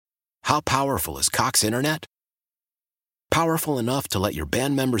How powerful is Cox Internet? Powerful enough to let your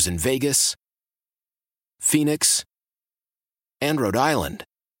band members in Vegas, Phoenix, and Rhode Island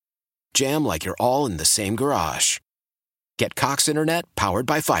jam like you're all in the same garage. Get Cox Internet powered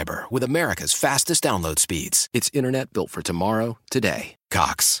by fiber with America's fastest download speeds. It's internet built for tomorrow, today.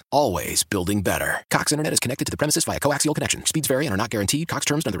 Cox, always building better. Cox Internet is connected to the premises via coaxial connection. Speeds vary and are not guaranteed. Cox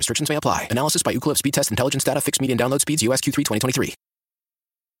terms and other restrictions may apply. Analysis by Ookla Speed Test Intelligence Data. Fixed median download speeds. US Q3 2023.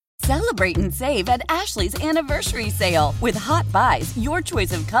 Celebrate and save at Ashley's Anniversary Sale. With Hot Buys, your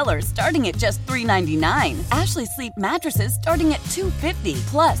choice of colors starting at just $3.99. Ashley Sleep mattresses starting at $2.50.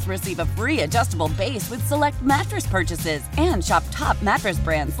 Plus, receive a free adjustable base with select mattress purchases. And shop top mattress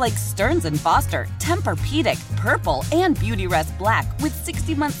brands like Stearns & Foster, Tempur-Pedic, Purple, and Beautyrest Black with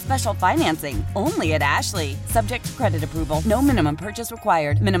 60-month special financing. Only at Ashley. Subject to credit approval. No minimum purchase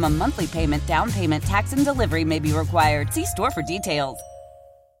required. Minimum monthly payment, down payment, tax, and delivery may be required. See store for details.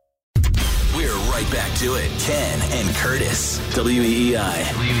 We're right back to it. Ken and Curtis. WEEI.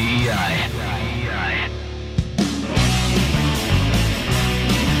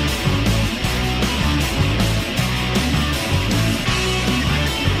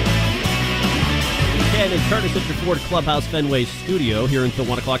 Ken and Curtis at your Ford Clubhouse Fenway studio here until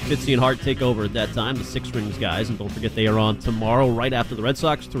 1 o'clock. Fitzy and Hart take over at that time, the Six Rings guys. And don't forget they are on tomorrow right after the Red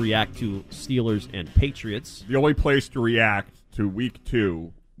Sox to react to Steelers and Patriots. The only place to react to Week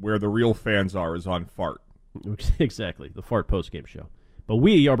 2 where the real fans are is on Fart. Exactly, the Fart postgame show. But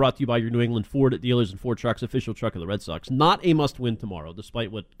we are brought to you by your New England Ford dealers and Ford Trucks, official truck of the Red Sox. Not a must-win tomorrow,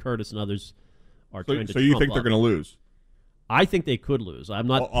 despite what Curtis and others are trying to So you think they're going to lose? I think they could lose. I'm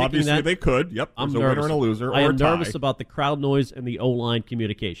not picking obviously that. They could. Yep. I'm There's a winner and a loser. I am or a tie. nervous about the crowd noise and the O-line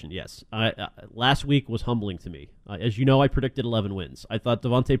communication. Yes. Last week was humbling to me. As you know, I predicted 11 wins. I thought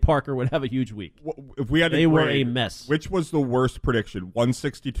Devontae Parker would have a huge week. If we had they were a mess. Which was the worst prediction?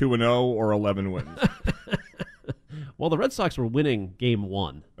 162-0 or 11 wins? Well, the Red Sox were winning game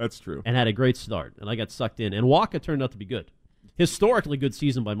 1. That's true. And had a great start. And I got sucked in. And Waka turned out to be good. Historically good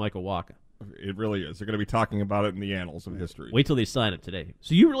season by Michael Waka. It really is. They're going to be talking about it in the annals of history. Wait till they sign it today.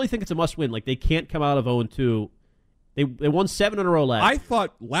 So you really think it's a must-win? Like, they can't come out of 0-2. They won 7 in a row last. I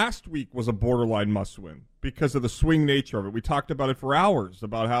thought last week was a borderline must-win because of the swing nature of it. We talked about it for hours,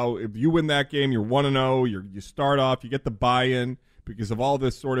 about how if you win that game, you're 1-0, you start off, you get the buy-in because of all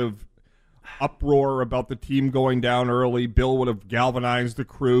this sort of uproar about the team going down early. Bill would have galvanized the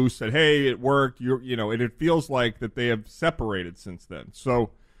crew, said, hey, it worked. And it feels like that they have separated since then. So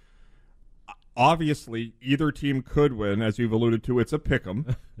obviously, either team could win. As you've alluded to, it's a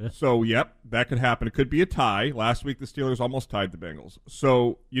pick'em. So, yep, that could happen. It could be a tie. Last week, the Steelers almost tied the Bengals.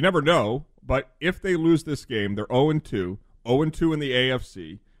 So, you never know. But if they lose this game, they're 0-2. 0-2 in the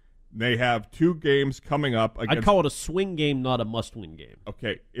AFC. They have 2 games coming up against... I'd call it a swing game, not a must-win game.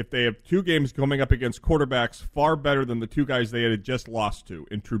 Okay, if they have 2 games coming up against quarterbacks far better than the 2 guys they had just lost to,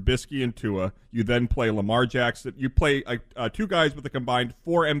 in Trubisky and Tua, you then play Lamar Jackson. You play 2 guys with a combined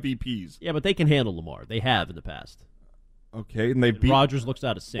 4 MVPs. Yeah, but they can handle Lamar. They have in the past. Okay, and they beat... Rodgers looks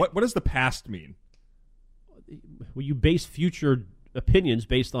out of sync. What does the past mean? Well, you base future opinions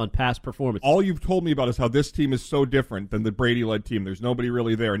based on past performance. All you've told me about is how this team is so different than the Brady-led team. There's nobody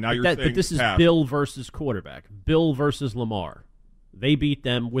really there. Now you're saying but this is past. Bill versus quarterback. Bill versus Lamar. They beat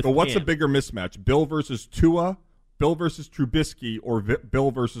them with But what's Cam. a bigger mismatch? Bill versus Tua, Bill versus Trubisky, or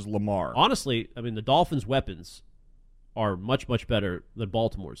Bill versus Lamar? Honestly, I mean, the Dolphins' weapons are much, much better than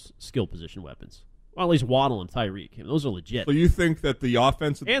Baltimore's skill position weapons. Well, at least Waddle and Tyreek. I mean, those are legit. So you think that the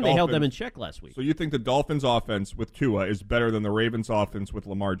offense of the and they held them in check last week. So you think the Dolphins' offense with Tua is better than the Ravens' offense with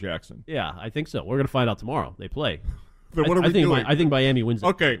Lamar Jackson? Yeah, I think so. We're going to find out tomorrow. They play. Then what are we doing? I think Miami wins it.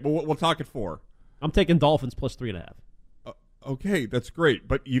 Okay, well, we'll talk at 4. I'm taking Dolphins plus 3.5. Okay, that's great.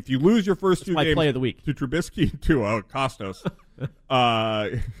 But if you lose your first 2 my games play of the week. to Trubisky and Tua, Costos,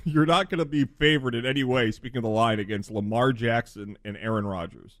 you're not going to be favored in any way, speaking of the line, against Lamar Jackson and Aaron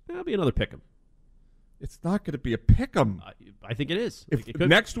Rodgers. That'll be another pick 'em. It's not going to be a pick-em. I think it is. If it could.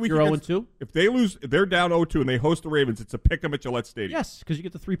 next week you're 0-2. If they lose, they're down 0-2 and they host the Ravens. It's a pick-em at Gillette Stadium. Yes, because you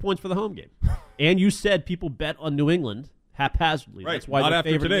get the 3 points for the home game. And you said people bet on New England haphazardly. Right. That's why not they're after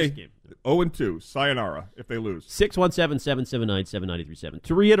favored today. in this game. 0-2. Sayonara if they lose. 617-779-7937.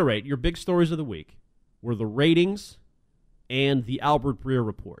 To reiterate, your big stories of the week were the ratings and the Albert Breer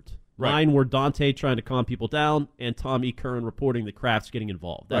report. Right. Mine were Dante trying to calm people down and Tom E. Curran reporting the Kraft's getting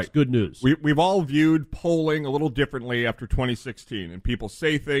involved. That's Right. good news. We've all viewed polling a little differently after 2016, and people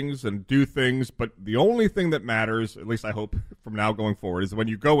say things and do things, but the only thing that matters, at least I hope from now going forward, is when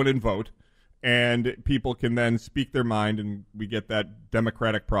you go in and vote, and people can then speak their mind, and we get that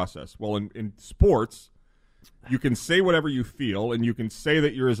democratic process. Well, in sports, You can say whatever you feel, and you can say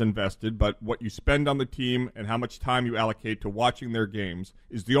that you're as invested, but what you spend on the team and how much time you allocate to watching their games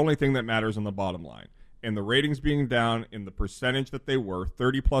is the only thing that matters on the bottom line. And the ratings being down in the percentage that they were,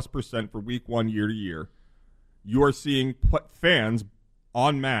 30+% for week 1 year to year, you are seeing fans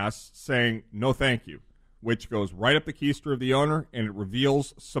en masse saying, no thank you, which goes right up the keister of the owner, and it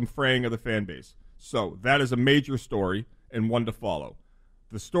reveals some fraying of the fan base. So that is a major story and one to follow.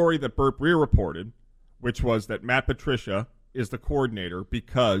 The story that Burt Breer reported, which was that Matt Patricia is the coordinator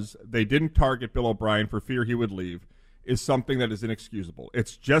because they didn't target Bill O'Brien for fear he would leave, is something that is inexcusable.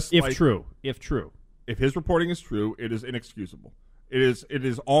 It's just if true. If his reporting is true, it is inexcusable. It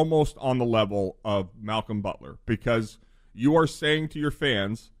is almost on the level of Malcolm Butler, because you are saying to your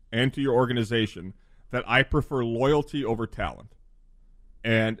fans and to your organization that I prefer loyalty over talent.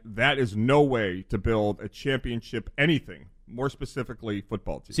 And that is no way to build a championship anything, more specifically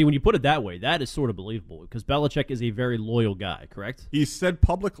football team. See, when you put it that way, that is sort of believable because Belichick is a very loyal guy, correct? He's said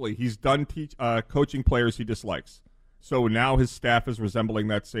publicly he's done coaching players he dislikes. So now his staff is resembling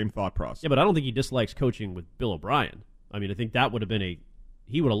that same thought process. Yeah, but I don't think he dislikes coaching with Bill O'Brien. I mean, I think that would have been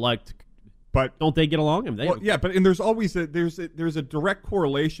he would have liked. But don't they get along? I mean, and there's always there's a direct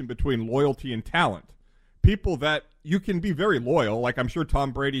correlation between loyalty and talent. People that you can be very loyal, like I'm sure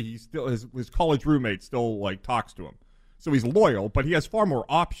Tom Brady, he still his college roommate still like talks to him, so he's loyal, but he has far more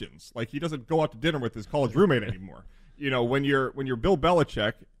options. Like he doesn't go out to dinner with his college roommate anymore. When you're Bill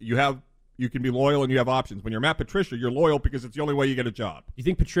Belichick, you can be loyal and you have options. When you're Matt Patricia, you're loyal because it's the only way you get a job. You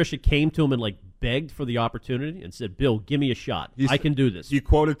think Patricia came to him and begged for the opportunity and said, "Bill, give me a shot. I can do this." He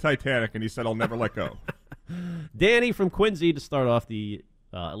quoted Titanic and he said, "I'll never let go." Danny from Quincy to start off the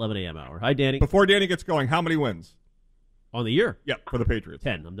 11 a.m. hour. Hi, Danny. Before Danny gets going, how many wins? On the year? Yeah, for the Patriots.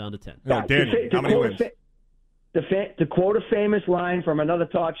 10. I'm down to 10. No, Danny, how many wins? To quote a famous line from another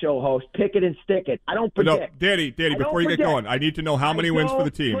talk show host, pick it and stick it. I don't predict. No, Danny, before you get going, I need to know how many wins for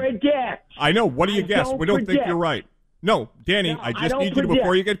the team. Predict. I know. What do you guess? We don't think you're right. No, Danny, I just need you to,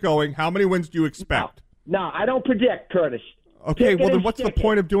 before you get going, how many wins do you expect? No, I don't predict, Curtis. Okay, well then what's the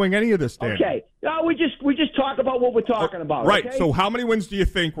point of doing any of this, Danny? Okay, no, we just talk about what we're talking about. Right, okay? So how many wins do you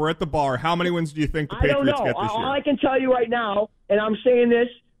think, we're at the bar, how many wins do you think the Patriots get this year? All I can tell you right now, and I'm saying this,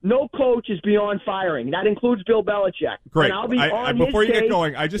 no coach is beyond firing. That includes Bill Belichick. Great. And I'll be before you get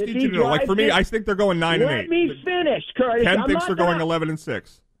going, I just need you to know, for me, I think they're going 9-8. Let me finish, Curtis. Ken thinks they're going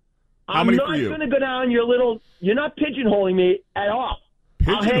 11-6. How many for you? I'm not going to go down you're not pigeonholing me at all.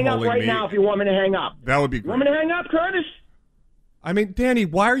 I'll hang up right now if you want me to hang up. That would be great. You want me to hang up, Curtis? I mean, Danny,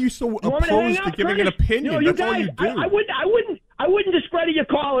 why are you so opposed to giving an opinion? That's all you do. I wouldn't discredit your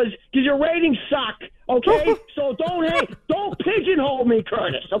callers because your ratings suck. Okay, so don't pigeonhole me,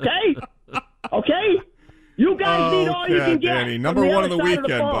 Curtis. Okay, okay. You guys need all you can get. Danny, number one of the weekend,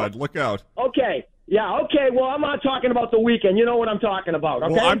 bud. Look out. Okay. Yeah, okay. Well, I'm not talking about the weekend. You know what I'm talking about,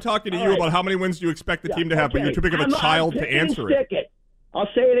 okay? Well, I'm talking to you about how many wins do you expect the team to have, but you're too big of a child to answer it. I'll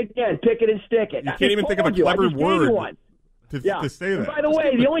say it again. Pick it and stick it. You can't even think of a clever word to say that. By the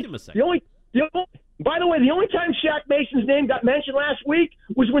way, the only time Shaq Mason's name got mentioned last week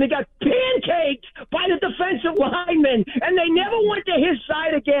was when he got pancaked by the defensive lineman, and they never went to his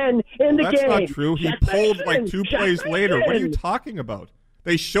side again in the game. That's not true. He pulled like two plays later. What are you talking about?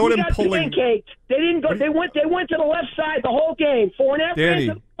 They showed him pulling. Pancaked. They didn't go. They went to the left side the whole game. 4.5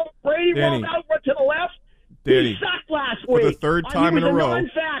 minutes. Brady rolled out to the left. He sucked last week. For the third time in a row.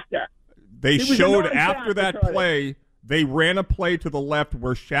 Non-factor. They showed after that play. They ran a play to the left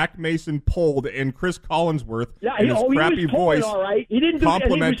where Shaq Mason pulled, and Chris Collinsworth, in his crappy voice,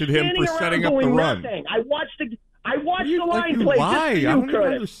 complimented him for setting up the run. I watched the line play. Why? I don't even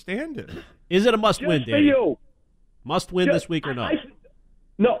understand it. Is it a must-win, Danny? For you. Must-win this week or not?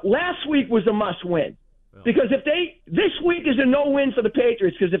 No, last week was a must-win. Because this week is a no-win for the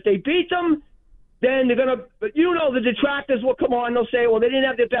Patriots, because if they beat them, then they're going to, the detractors will come on, they'll say, well, they didn't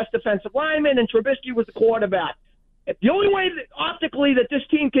have their best defensive lineman, and Trubisky was the quarterback. The only way, optically, that this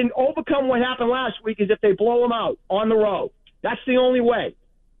team can overcome what happened last week is if they blow them out on the road. That's the only way.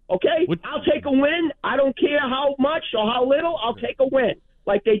 Okay? I'll take a win. I don't care how much or how little. I'll take a win.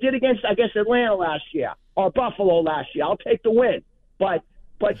 Like they did against, I guess, Atlanta last year or Buffalo last year. I'll take the win. But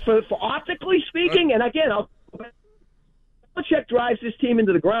for optically speaking, and again, Belichick drives this team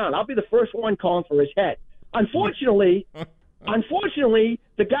into the ground. I'll be the first one calling for his head. Unfortunately, the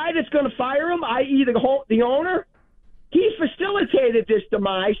guy that's going to fire him, i.e. the owner, he facilitated this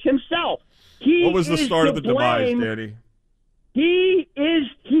demise himself. What was the start of the demise, Danny? He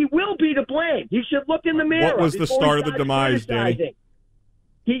will be to blame. He should look in the mirror. What was the start of the demise, Danny?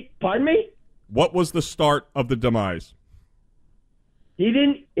 Pardon me? What was the start of the demise? He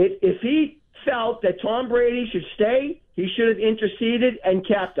didn't. If he felt that Tom Brady should stay, he should have interceded and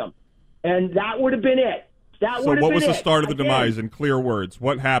kept him. And that would have been it. So what was the start of the demise in clear words?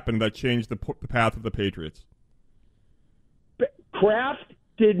 What happened that changed the path of the Patriots? Kraft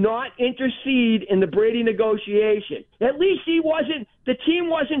did not intercede in the Brady negotiation. At least the team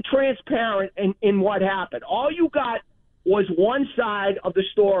wasn't transparent in what happened. All you got was one side of the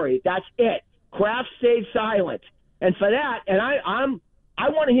story. That's it. Kraft stayed silent. And for that, and I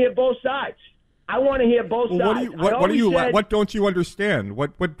want to hear both sides. I want to hear both sides. What don't you understand?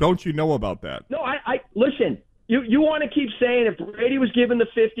 What don't you know about that? No, I listen. You want to keep saying if Brady was given the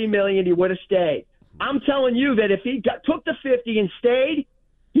 $50 million, he would have stayed. I'm telling you that if he took the 50 and stayed,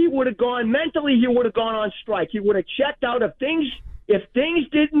 he would have gone mentally. He would have gone on strike. He would have checked out if things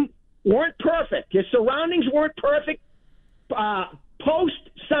weren't perfect. His surroundings weren't perfect. Post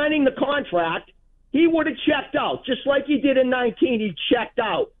signing the contract, he would have checked out, just like he did in 19. He checked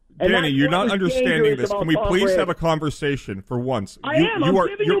out. And Danny, you're not understanding this. Can we please have a conversation for once? I'm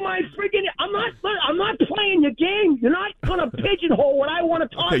giving you my freaking. I'm not playing your game. You're not going to pigeonhole what I want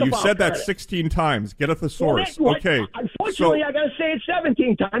to talk about. Okay, you said that 16 times. Get a thesaurus. Okay. Unfortunately, I got to say it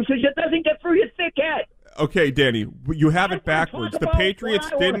 17 times because it doesn't get through your thick head. Okay, Danny, you have it backwards. The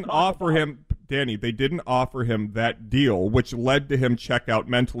Patriots didn't offer him. Danny, they didn't offer him that deal, which led to him check out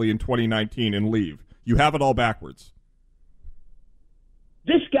mentally in 2019 and leave. You have it all backwards.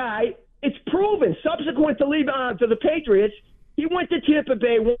 This guy, it's proven, subsequent to leaving to the Patriots, he went to Tampa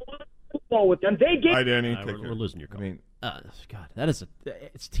Bay, won football with them. They gave. Hi, Danny. We're losing your call. God,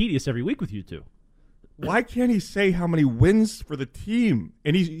 it's tedious every week with you two. Why can't he say how many wins for the team?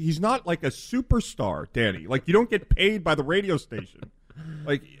 And he's not like a superstar, Danny. Like, you don't get paid by the radio station.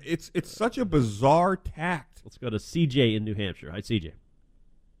 Like, it's such a bizarre tact. Let's go to CJ in New Hampshire. Hi, CJ.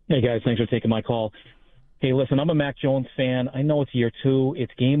 Hey, guys. Thanks for taking my call. Hey, listen, I'm a Mac Jones fan. I know it's year 2.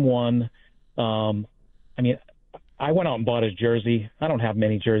 It's game 1. I went out and bought his jersey. I don't have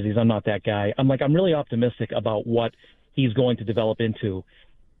many jerseys. I'm not that guy. I'm really optimistic about what he's going to develop into.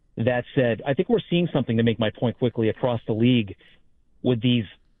 That said, I think we're seeing something, to make my point quickly, across the league with these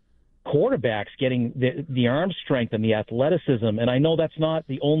quarterbacks getting the arm strength and the athleticism. And I know that's not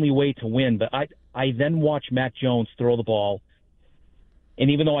the only way to win, but I then watch Mac Jones throw the ball. And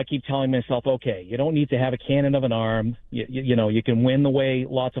even though I keep telling myself, okay, you don't need to have a cannon of an arm, you can win the way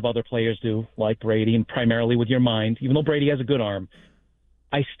lots of other players do, like Brady, and primarily with your mind, even though Brady has a good arm.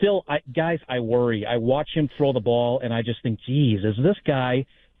 I worry. I watch him throw the ball, and I just think, geez, is this guy,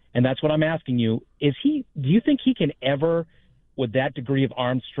 and that's what I'm asking you, do you think he can ever, with that degree of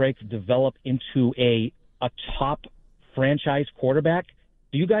arm strength, develop into a top franchise quarterback?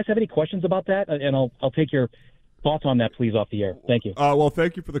 Do you guys have any questions about that? And I'll take your thoughts on that, please, off the air. Thank you. Well,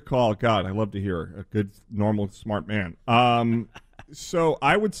 thank you for the call. God, I love to hear a good, normal, smart man. So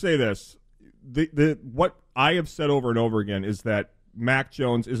I would say this. What I have said over and over again is that Mac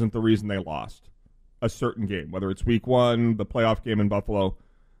Jones isn't the reason they lost a certain game, whether it's week 1, the playoff game in Buffalo.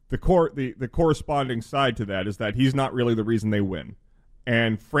 The corresponding side to that is that he's not really the reason they win.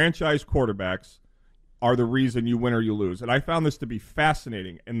 And franchise quarterbacks are the reason you win or you lose. And I found this to be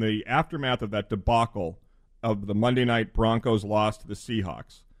fascinating in the aftermath of that debacle of the Monday night Broncos loss to the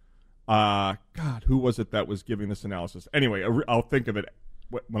Seahawks. God, who was it that was giving this analysis? Anyway, I'll think of it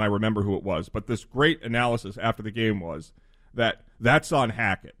when I remember who it was. But this great analysis after the game was that's on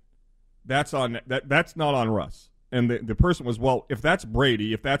Hackett. That's not on Russ. And the person was, well, if that's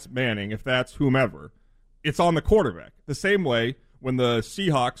Brady, if that's Manning, if that's whomever, it's on the quarterback. The same way when the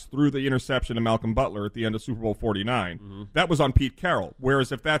Seahawks threw the interception to Malcolm Butler at the end of Super Bowl 49, that was on Pete Carroll.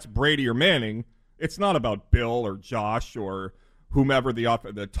 Whereas if that's Brady or Manning, it's not about Bill or Josh or whomever,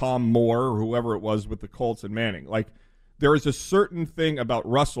 the Tom Moore or whoever it was with the Colts and Manning. Like, there is a certain thing about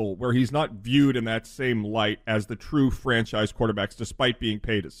Russell where he's not viewed in that same light as the true franchise quarterbacks, despite being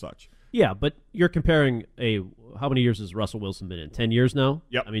paid as such. Yeah, but you're comparing how many years has Russell Wilson been in? 10 years now?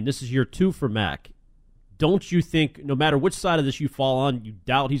 Yep. I mean, this is year 2 for Mac. Don't you think, no matter which side of this you fall on, you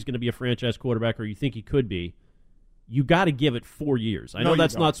doubt he's going to be a franchise quarterback or you think he could be, you got to give it 4 years. I know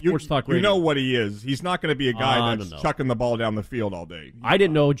that's not sports talk radio. You know what he is. He's not going to be a guy that's chucking the ball down the field all day. I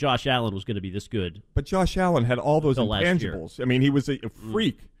didn't know Josh Allen was going to be this good. But Josh Allen had all those intangibles. I mean, he was a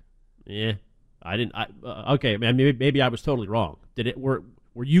freak. Yeah. I didn't. Okay, man, maybe I was totally wrong.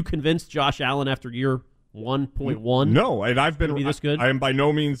 Were you convinced Josh Allen after year 1.1? No, and I've been this good. I am by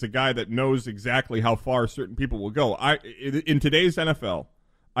no means a guy that knows exactly how far certain people will go. In today's NFL,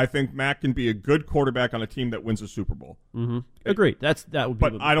 I think Mac can be a good quarterback on a team that wins a Super Bowl. Mm-hmm. Agreed. That would be.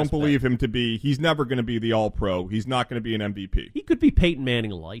 But I don't believe him to be. He's never going to be the All-Pro. He's not going to be an MVP. He could be Peyton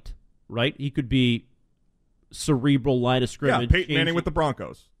Manning light, right? He could be cerebral line of scrimmage. Yeah, Peyton Manning with the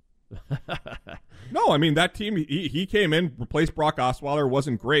Broncos. No, I mean, that team, he came in, replaced Brock Osweiler,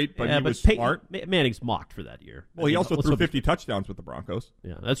 wasn't great, but he was smart. Manning's mocked for that year. Well, he also threw 50 touchdowns with the Broncos.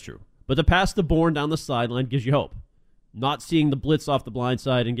 Yeah, that's true. But to pass the Bourne down the sideline gives you hope. Not seeing the blitz off the blind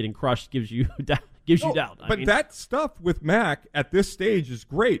side and getting crushed gives you doubt. But that stuff with Mac at this stage is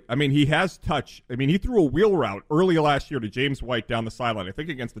great. I mean, he has touch. I mean, he threw a wheel route early last year to James White down the sideline, I think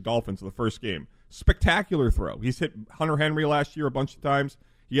against the Dolphins in the first game. Spectacular throw. He's hit Hunter Henry last year a bunch of times.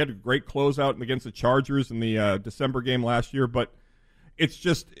 He had a great closeout against the Chargers in the December game last year. But it's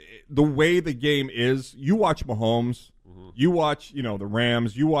just the way the game is. You watch Mahomes. You watch, the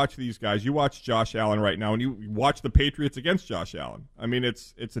Rams. You watch these guys. You watch Josh Allen right now, and you watch the Patriots against Josh Allen. I mean,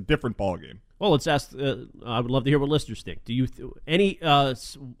 it's a different ballgame. Well, let's ask. I would love to hear what listeners think. Do you any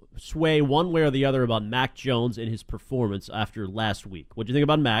sway one way or the other about Mac Jones and his performance after last week? What do you think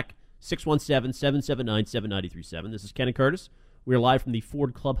about Mac? 617-779-7937. This is Ken and Curtis. We're live from the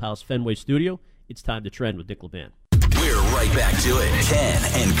Ford Clubhouse Fenway studio. It's time to trend with Nick LeBan. We're right back to it. Ken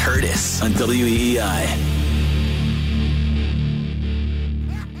and Curtis on WEEI.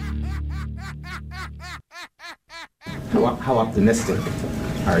 How optimistic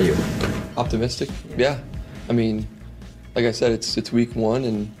are you? Optimistic? Yeah. I mean, like I said, it's week one,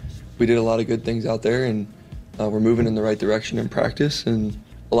 and we did a lot of good things out there, and we're moving in the right direction in practice, and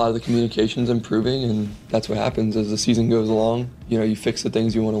a lot of the communication's improving, and that's what happens as the season goes along. You fix the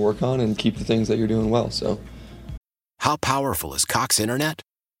things you want to work on and keep the things that you're doing well. So, how powerful is Cox Internet?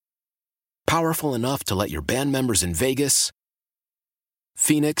 Powerful enough to let your band members in Vegas,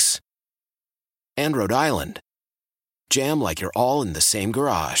 Phoenix, and Rhode Island jam like you're all in the same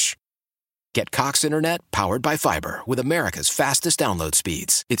garage. Get Cox Internet powered by fiber with America's fastest download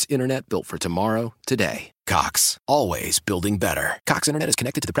speeds. It's internet built for tomorrow, today. Cox, always building better. Cox Internet is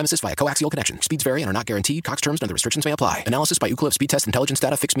connected to the premises via coaxial connection. Speeds vary and are not guaranteed. Cox terms and other restrictions may apply. Analysis by Ookla Speed Test Intelligence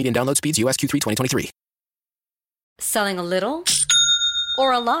Data. Fixed median download speeds. US Q3 2023. Selling a little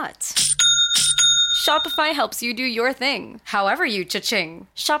or a lot? Shopify helps you do your thing, however you cha-ching.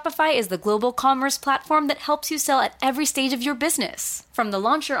 Shopify is the global commerce platform that helps you sell at every stage of your business. From the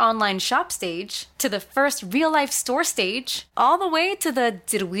launch your online shop stage, to the first real-life store stage, all the way to the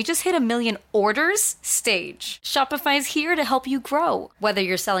did we just hit 1 million orders stage. Shopify's here to help you grow. Whether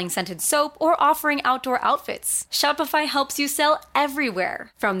you're selling scented soap or offering outdoor outfits, Shopify helps you sell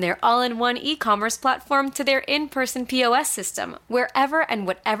everywhere. From their all-in-one e-commerce platform to their in-person POS system, wherever and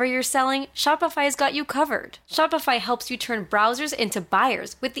whatever you're selling, Shopify's got you covered. Shopify helps you turn browsers into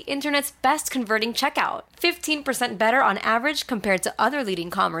buyers with the internet's best converting checkout. 15% better on average compared to other leading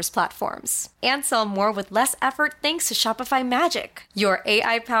commerce platforms. And sell more with less effort thanks to Shopify Magic, your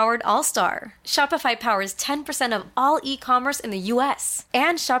AI-powered all-star. Shopify powers 10% of all e-commerce in the U.S.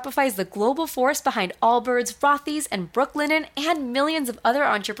 And Shopify is the global force behind Allbirds, Rothy's, and Brooklinen, and millions of other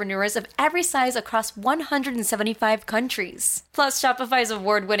entrepreneurs of every size across 175 countries. Plus, Shopify's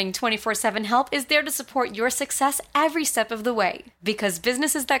award-winning 24/7 help is there to support your success every step of the way. Because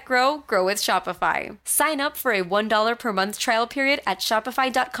businesses that grow, grow with Shopify. Sign up for a $1 per month trial period at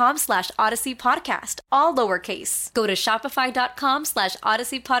shopify.com/Odyssey Podcast, all lowercase. Go to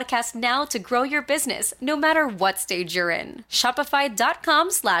shopify.com/Odyssey Podcast now to grow your business, no matter what stage you're in.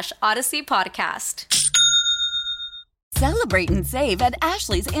 Shopify.com/Odyssey Podcast. Celebrate and save at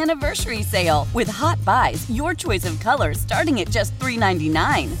Ashley's Anniversary Sale. With Hot Buys, your choice of colors starting at just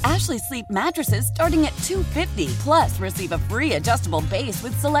 $3.99. Ashley Sleep mattresses starting at $2.50. Plus, receive a free adjustable base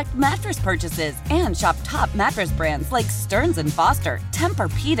with select mattress purchases. And shop top mattress brands like Stearns & Foster,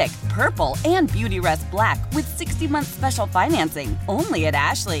 Tempur-Pedic, Purple, and Beautyrest Black with 60-month special financing. Only at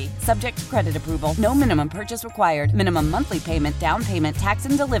Ashley. Subject to credit approval. No minimum purchase required. Minimum monthly payment, down payment, tax,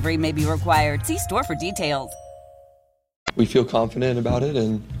 and delivery may be required. See store for details. We feel confident about it,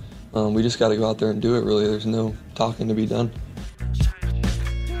 and we just got to go out there and do it, really. There's no talking to be done.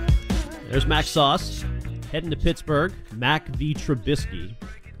 There's Mac Sauce heading to Pittsburgh. Mac v. Trubisky.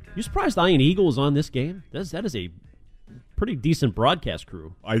 You surprised Ian Eagle was on this game? That is a pretty decent broadcast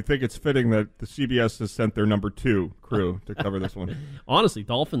crew. I think it's fitting that the CBS has sent their number 2 crew to cover this one. Honestly,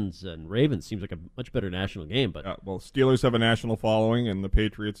 Dolphins and Ravens seems like a much better national game. But well, Steelers have a national following, and the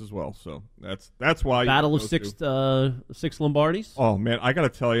Patriots as well. So that's why. Battle of six Lombardis. Oh man, I got to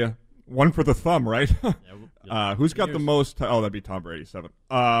tell you, one for the thumb, right? Who's got the most? Oh, that'd be Tom Brady, 7.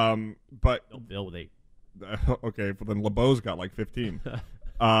 But Bill with 8. Okay, well then LeBeau's got like 15.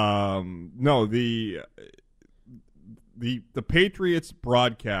 No, the Patriots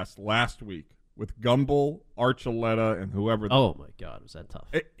broadcast last week with Gumbel, Archuleta, and whoever. Oh my God, was that tough?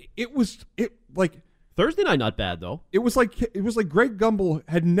 It was like Thursday night, not bad, though. It was like Greg Gumbel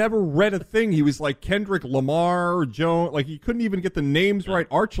had never read a thing. He was like Kendrick Lamar, Jones. Like, he couldn't even get the names right.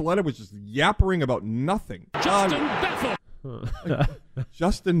 Archuleta was just yappering about nothing.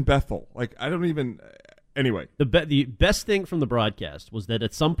 Justin Bethel. Like, I don't even... Anyway. The best thing from the broadcast was that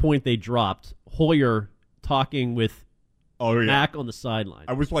at some point they dropped Hoyer talking with Mac on the sideline.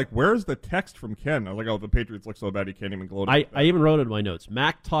 I was like, where's the text from Ken? I was like, the Patriots look so bad he can't even gloat. I even wrote it in my notes.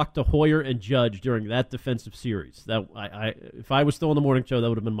 Mac talked to Hoyer and Judge during that defensive series. That if I was still on the morning show, that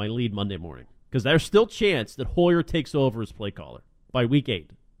would have been my lead Monday morning. Because there's still chance that Hoyer takes over as play caller by week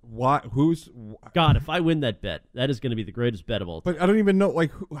 8. Why? God, if I win that bet, that is going to be the greatest bet of all time. But I don't even know,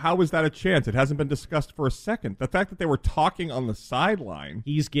 like, how is that a chance? It hasn't been discussed for a second. The fact that they were talking on the sideline.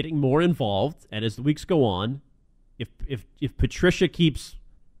 He's getting more involved, and as the weeks go on, if Patricia keeps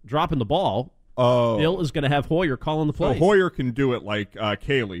dropping the ball, Bill is going to have Hoyer calling the play. So Hoyer can do it like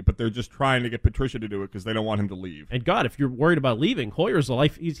Kaylee, but they're just trying to get Patricia to do it because they don't want him to leave. And God, if you're worried about leaving, Hoyer's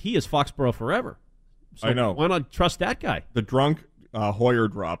life, he is Foxborough forever. So I know. Why not trust that guy? The drunk Hoyer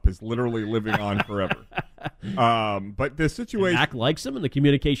drop is literally living on forever. But the situation... Mac likes him and the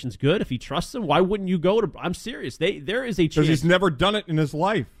communication's good. If he trusts him, why wouldn't you go to... I'm serious. There is a chance... Because he's never done it in his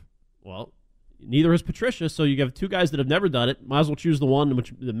life. Well, neither has Patricia, so you have two guys that have never done it. Might as well choose the one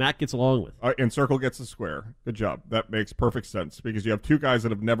which the Mac gets along with. And Circle gets a square. Good job. That makes perfect sense because you have two guys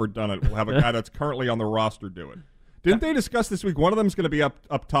that have never done it. We'll have a guy that's currently on the roster do it. Didn't they discuss this week? One of them is going to be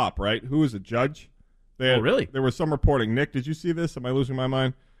up top, right? Who is it, Judge? Really? There was some reporting. Nick, did you see this? Am I losing my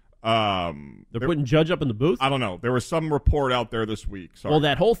mind? They're putting Judge up in the booth? I don't know. There was some report out there this week. Sorry. Well,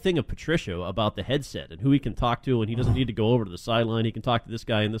 that whole thing of Patricia about the headset and who he can talk to, and he doesn't need to go over to the sideline. He can talk to this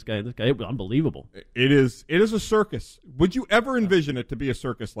guy and this guy and this guy. It was unbelievable. It is a circus. Would you ever envision it to be a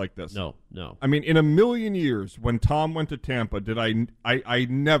circus like this? No. I mean, in a million years, when Tom went to Tampa, did I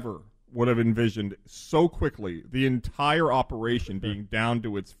never would have envisioned so quickly the entire operation being down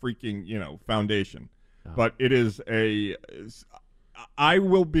to its freaking, foundation. But it is I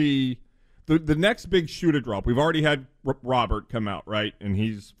will be the next big shoe to drop. We've already had Robert come out, right? And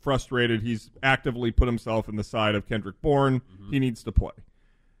he's frustrated. He's actively put himself in the side of Kendrick Bourne. Mm-hmm. He needs to play.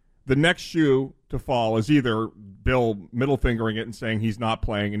 The next shoe to fall is either Bill middle fingering it and saying he's not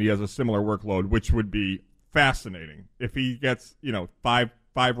playing and he has a similar workload, which would be fascinating if he gets, five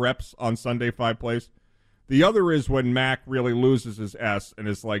reps on Sunday, 5 plays. The other is when Mac really loses his S and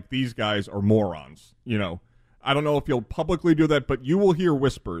is like, these guys are morons. I don't know if he'll publicly do that, but you will hear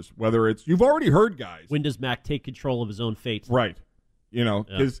whispers, whether it's, you've already heard guys. When does Mac take control of his own fate? Right.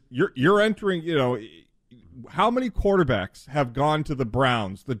 Because you're entering, how many quarterbacks have gone to the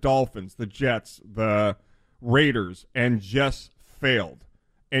Browns, the Dolphins, the Jets, the Raiders, and just failed?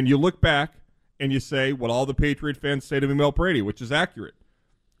 And you look back and you say what all the Patriot fans say to Emil Brady, which is accurate.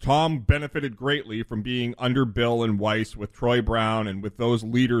 Tom benefited greatly from being under Bill and Weiss with Troy Brown and with those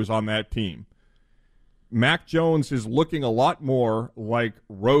leaders on that team. Mac Jones is looking a lot more like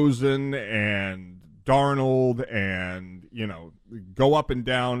Rosen and Darnold and, go up and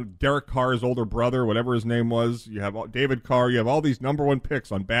down. Derek Carr's older brother, whatever his name was. You have David Carr. You have all these number one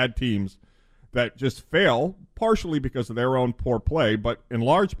picks on bad teams that just fail, partially because of their own poor play, but in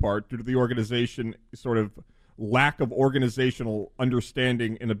large part due to the organization sort of lack of organizational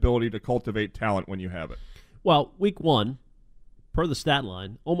understanding and ability to cultivate talent when you have it. Well, week 1, per the stat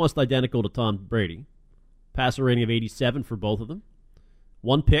line, almost identical to Tom Brady. Passer rating of 87 for both of them.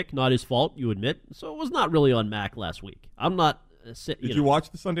 1 pick, not his fault, you admit. So it was not really on Mac last week. I'm not... Did you watch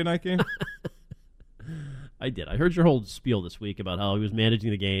the Sunday night game? I did. I heard your whole spiel this week about how he was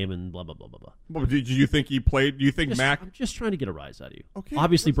managing the game and blah, blah, blah, blah, blah. Well, did you think he played? Do you think Mac... I'm just trying to get a rise out of you. Okay.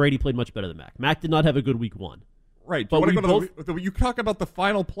 Obviously, Brady played much better than Mac. Mac did not have a good week 1. Right. But you talk about the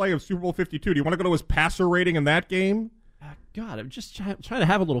final play of Super Bowl 52. Do you want to go to his passer rating in that game? God, I'm just trying to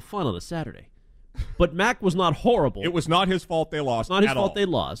have a little fun on a Saturday. But Mac was not horrible. It was not his fault they lost. Not his fault they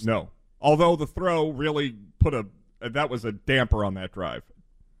lost. No. Although the throw really that was a damper on that drive.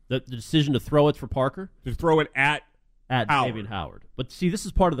 The decision to throw it for Parker? To throw it at David Howard. But see, this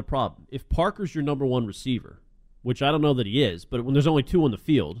is part of the problem. If Parker's your number 1 receiver, which I don't know that he is, but when there's only 2 on the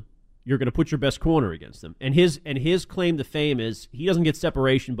field, you're going to put your best corner against him. And his claim to fame is he doesn't get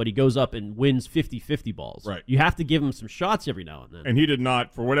separation, but he goes up and wins 50-50 balls. Right. You have to give him some shots every now and then. And he did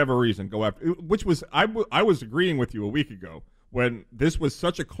not, for whatever reason, go after. Which was I was agreeing with you a week ago when this was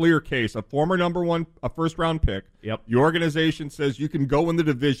such a clear case. A former number 1, a first-round pick. Yep. The organization says you can go in the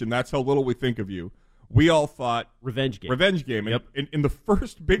division. That's how little we think of you. We all thought revenge game. Yep. In the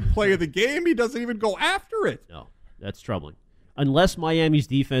first big play of the game, he doesn't even go after it. No, that's troubling. Unless Miami's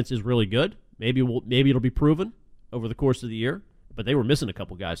defense is really good, maybe it'll be proven over the course of the year. but they were missing a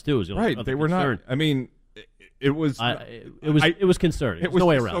couple guys too. Right, they were not. I mean, it was concerning. It was no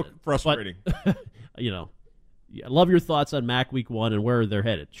way around so it. frustrating. But, I love your thoughts on Mac week 1 and where they're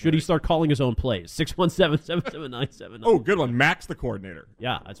headed. Should he start calling his own plays? 617-779-79. Oh, good one. Mac's the coordinator.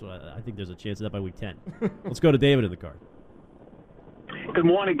 Yeah, that's what I think. There's a chance of that by week 10. Let's go to David in the car. Good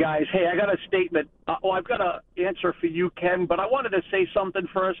morning, guys. Hey, I got a statement. I've got an answer for you, Ken, but I wanted to say something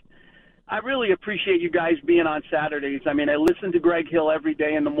first. I really appreciate you guys being on Saturdays. I mean, I listen to Greg Hill every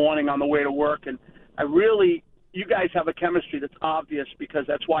day in the morning on the way to work, and you guys have a chemistry that's obvious because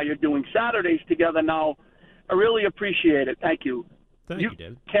that's why you're doing Saturdays together now. I really appreciate it. Thank you. Thank you,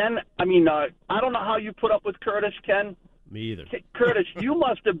 David. Ken, I mean, I don't know how you put up with Curtis, Ken. Me either. Curtis, you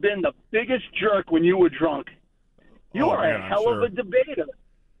must have been the biggest jerk when you were drunk. You are a hell of a debater.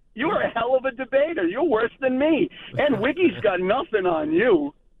 You are a hell of a debater. You're worse than me. And Wiggy's got nothing on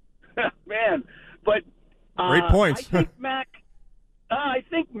you. Man. But great points. I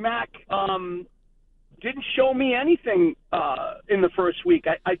think Mac didn't show me anything in the first week.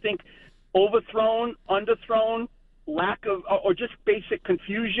 I think overthrown, underthrown, lack of or just basic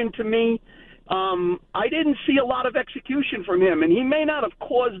confusion to me. I didn't see a lot of execution from him, and he may not have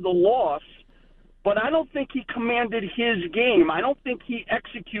caused the loss, but I don't think he commanded his game. I don't think he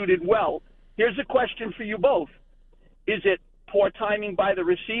executed well. Here's a question for you both. Is it poor timing by the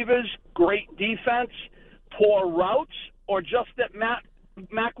receivers, great defense, poor routes, or just that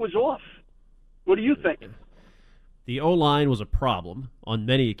Mac was off? What do you think? The O-line was a problem on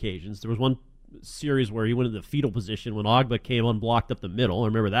many occasions. There was one series where he went into the fetal position when Ogba came unblocked up the middle. I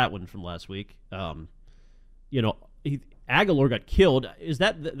remember that one from last week. Aguilar got killed. Is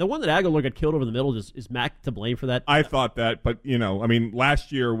that the one that Aguilar got killed over the middle? Is Mac to blame for that? I thought that, but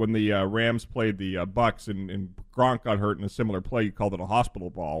last year when the Rams played the Bucks and Gronk got hurt in a similar play, you called it a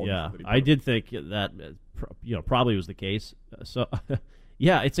hospital ball. Yeah, I did think that probably was the case. So.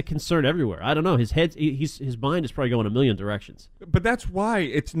 Yeah, it's a concern everywhere. I don't know. His mind is probably going a million directions. But that's why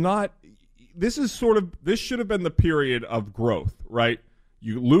it's not. This should have been the period of growth, right?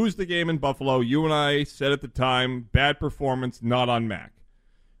 You lose the game in Buffalo. You and I said at the time, bad performance, not on Mac.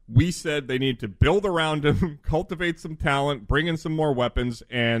 We said they need to build around him, cultivate some talent, bring in some more weapons,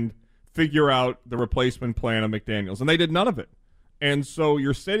 and figure out the replacement plan of McDaniels. And they did none of it. And so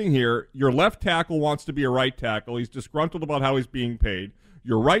you're sitting here. Your left tackle wants to be a right tackle. He's disgruntled about how he's being paid.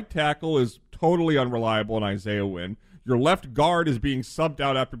 Your right tackle is totally unreliable in Isaiah Wynn. Your left guard is being subbed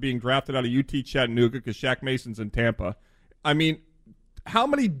out after being drafted out of UT Chattanooga because Shaq Mason's in Tampa. I mean, how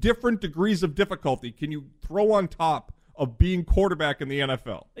many different degrees of difficulty can you throw on top of being quarterback in the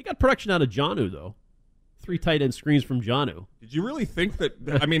NFL? They got production out of Jonnu, though. 3 tight end screens from Jonnu. Did you really think that?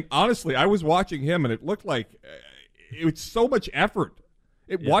 I mean, honestly, I was watching him, and it looked like it was so much effort.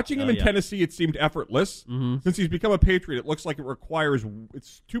 Watching him in Tennessee, it seemed effortless. Mm-hmm. Since he's become a Patriot, it looks like it requires. You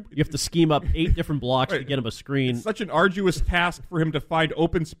have to scheme up 8 different blocks to get him a screen. It's such an arduous task for him to find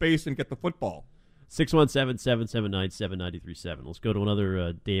open space and get the football. 617-779-7937. Let's go to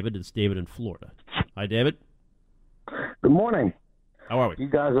another David. It's David in Florida. Hi, David. Good morning. How are we? You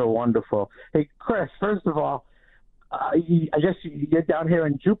guys are wonderful. Hey, Chris, first of all, I guess you get down here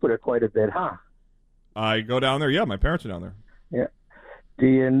in Jupiter quite a bit, huh? I go down there. Yeah, my parents are down there. Yeah. Do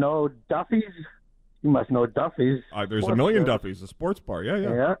you know Duffy's? You must know Duffy's. There's a million Duffy's, a sports bar. Yeah.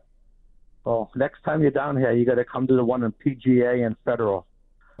 Yeah. Well, next time you're down here, you got to come to the one in PGA and Federal.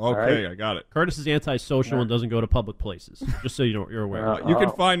 Okay, right? I got it. Curtis is antisocial and doesn't go to public places, just so you're aware. You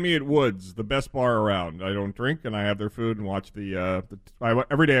can find me at Woods, the best bar around. I don't drink, and I have their food and watch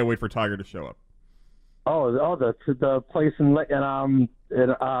every day I wait for Tiger to show up. The place right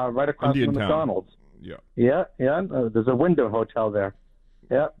across Indian from Town. McDonald's. Yeah. There's a Window Hotel there.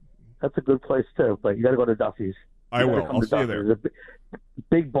 Yeah, that's a good place too. But you got to go to Duffy's. I will. I'll see you there. There's a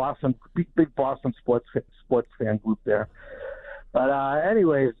big Boston sports fan group there. But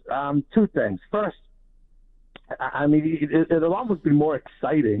anyways, 2 things. First, I mean, it'll almost be more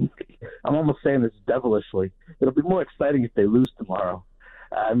exciting. I'm almost saying this devilishly. It'll be more exciting if they lose tomorrow.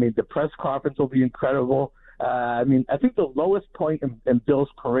 I mean, the press conference will be incredible. I mean, I think the lowest point in Bill's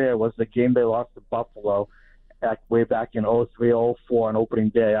career was the game they lost to Buffalo way back in 03-04 on opening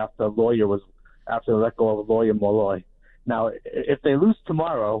day after they let go of Lawyer Molloy. Now, if they lose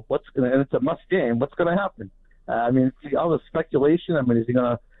tomorrow, and it's a must game, what's going to happen? I mean, all the speculation. I mean, is he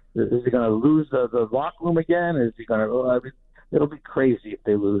going to lose the locker room again? Is he going to? It'll be crazy if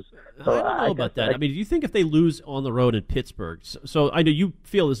they lose. So I don't know about that. I mean, do you think if they lose on the road in Pittsburgh? So I know you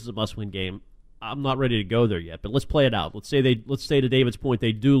feel this is a must-win game. I'm not ready to go there yet, but let's play it out. Let's say to David's point,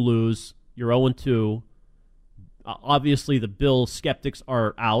 they do lose. You're 0-2. Obviously, the Bill skeptics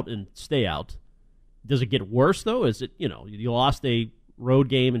are out and stay out. Does it get worse, though? Is it, you lost a road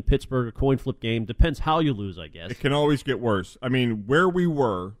game in Pittsburgh, a coin flip game. Depends how you lose, I guess. It can always get worse. I mean, where we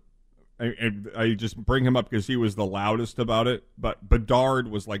were, I just bring him up because he was the loudest about it, but Bedard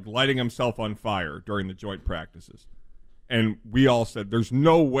was like lighting himself on fire during the joint practices. And we all said, there's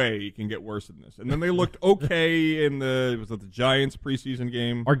no way it can get worse than this. And then they looked okay in the Giants preseason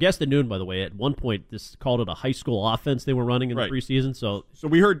game. Our guest at noon, by the way, at one point, called it a high school offense they were running in the preseason. So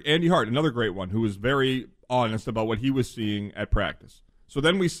we heard Andy Hart, another great one, who was very honest about what he was seeing at practice. So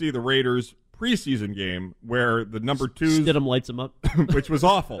then we see the Raiders preseason game where the number 2 Stidham lights him up, which was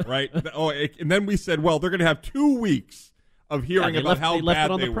awful, right? And then we said, well, they're going to have 2 weeks of hearing about how they left bad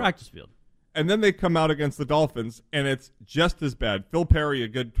it on they the were. Practice field. And then they come out against the Dolphins, and it's just as bad. Phil Perry, a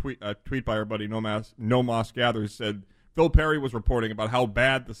good tweet by our buddy No Moss Gathers, said Phil Perry was reporting about how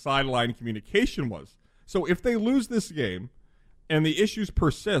bad the sideline communication was. So if they lose this game and the issues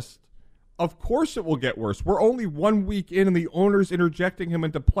persist, of course it will get worse. We're only 1 week in, and the owner's interjecting him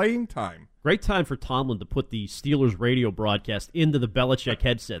into playing time. Great time for Tomlin to put the Steelers radio broadcast into the Belichick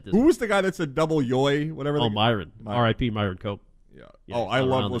headset. Who was the guy that said double yoy, whatever? Myron. R.I.P. Myron Cope. Yeah, I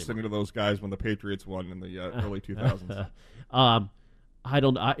love listening to those guys when the Patriots won in the early 2000s.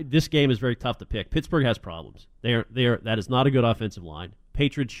 This game is very tough to pick. Pittsburgh has problems. That is not a good offensive line.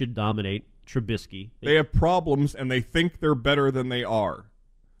 Patriots should dominate. Trubisky. They have problems, and they think they're better than they are.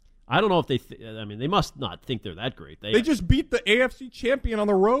 I don't know if they must not think they're that great. They just beat the AFC champion on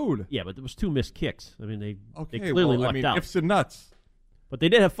the road. Yeah, but there was 2 missed kicks. I mean, they clearly lucked out. Ifs and nuts. But they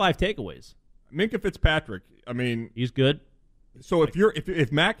did have 5 takeaways. Minkah Fitzpatrick, he's good. So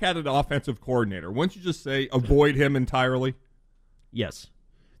if Mac had an offensive coordinator, wouldn't you just say avoid him entirely? Yes.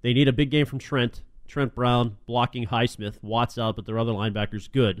 They need a big game from Trent Brown blocking Highsmith. Watt's out, but their other linebacker's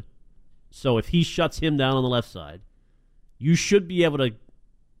good. So if he shuts him down on the left side, you should be able to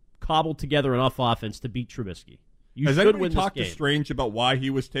cobble together enough offense to beat Trubisky. Has anybody talked to Strange about why he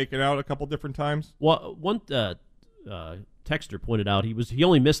was taken out a couple different times? Well, one texter pointed out he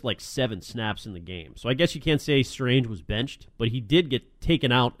only missed like 7 snaps in the game. So I guess you can't say Strange was benched, but he did get taken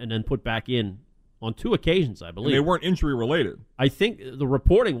out and then put back in on 2 occasions, I believe. And they weren't injury related. I think the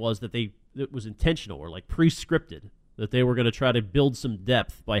reporting was that it was intentional or like pre-scripted, that they were going to try to build some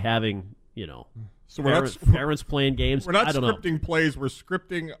depth by having, so parents playing games. We're not scripting plays. We're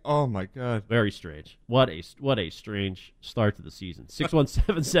scripting. Oh my God! Very strange. What a strange start to the season.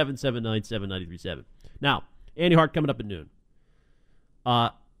 617-779-7937. Now, Andy Hart coming up at noon.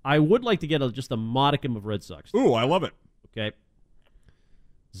 I would like to get just a modicum of Red Sox. Ooh, I love it. Okay.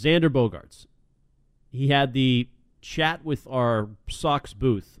 Xander Bogaerts. He had the chat with our Sox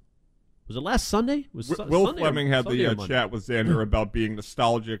booth. Was it last Sunday? Will Sunday Fleming had Sunday the chat with Xander about being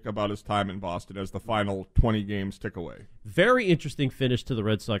nostalgic about his time in Boston as the final 20 games tick away. Very interesting finish to the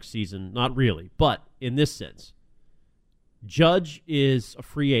Red Sox season. Not really, but in this sense. Judge is a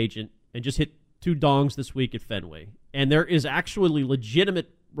free agent and just hit 2 dongs this week at Fenway. And there is actually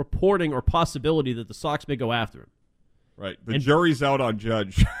legitimate reporting or possibility that the Sox may go after him. Right. The jury's out on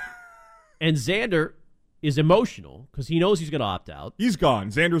Judge. And Xander is emotional because he knows he's going to opt out. He's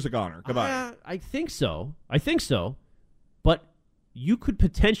gone. Xander's a goner. Goodbye. I think so. But you could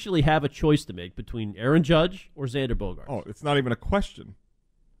potentially have a choice to make between Aaron Judge or Xander Bogaerts. Oh, it's not even a question.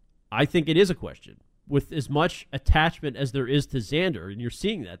 I think it is a question. With as much attachment as there is to Xander, and you're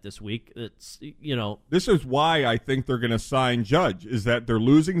seeing that this week, it's, This is why I think they're going to sign Judge, is that they're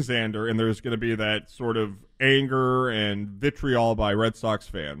losing Xander, and there's going to be that sort of anger and vitriol by Red Sox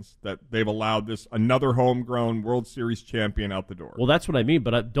fans that they've allowed this another homegrown World Series champion out the door. Well, that's what I mean,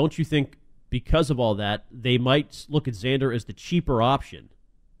 but don't you think because of all that, they might look at Xander as the cheaper option?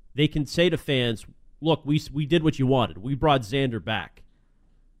 They can say to fans, look, we did what you wanted. We brought Xander back.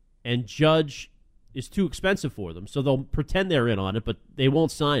 And Judge is too expensive for them, so they'll pretend they're in on it, but they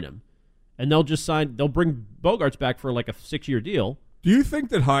won't sign him. And they'll bring Bogaerts back for like a 6-year deal. Do you think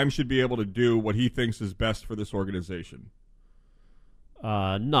that Heim should be able to do what he thinks is best for this organization?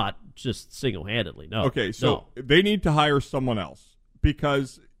 Not just single-handedly, no. Okay, so they need to hire someone else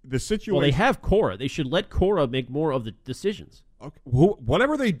because the situation... Well, they have Cora. They should let Cora make more of the decisions. Okay.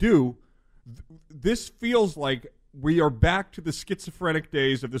 Whatever they do, this feels like we are back to the schizophrenic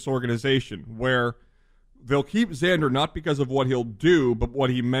days of this organization where they'll keep Xander not because of what he'll do, but what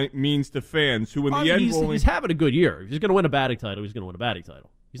he means to fans who in the end he's having a good year. If he's going to win a batting title, he's going to win a batting title.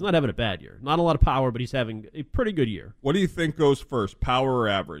 He's not having a bad year. Not a lot of power, but he's having a pretty good year. What do you think goes first, power or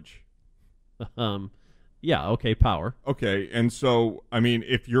average? Yeah, okay, power. Okay, and so,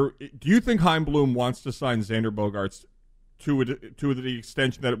 do you think Chaim Bloom wants to sign Xander Bogaerts to the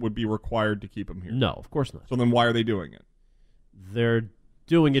extension that it would be required to keep him here? No, of course not. So then why are they doing it? They're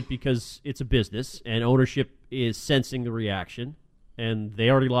doing it because it's a business, and ownership is sensing the reaction, and they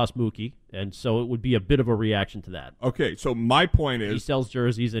already lost Mookie, and so it would be a bit of a reaction to that. Okay, so my point is... He sells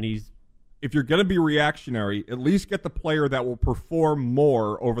jerseys, and he's... If you're going to be reactionary, at least get the player that will perform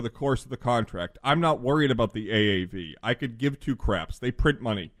more over the course of the contract. I'm not worried about the AAV. I could give two craps. They print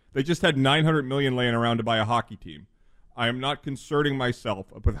money. They just had $900 million laying around to buy a hockey team. I am not concerning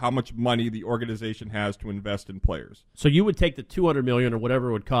myself with how much money the organization has to invest in players. So you would take the $200 million or whatever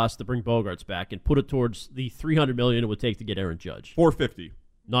it would cost to bring Bogaerts back and put it towards the $300 million it would take to get Aaron Judge. $450.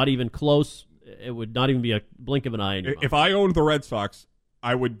 Not even close. It would not even be a blink of an eye in your If mind. I owned the Red Sox,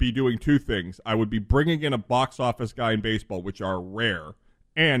 I would be doing two things. I would be bringing in a box office guy in baseball, which are rare,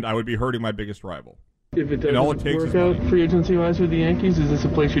 and I would be hurting my biggest rival. If it doesn't work out free agency-wise with the Yankees, is this a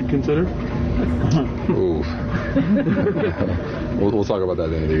place you'd consider? Ooh. We'll talk about that at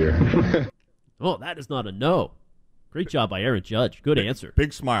the end of the year. Oh, that is not a no. Great job by Aaron Judge. Good answer.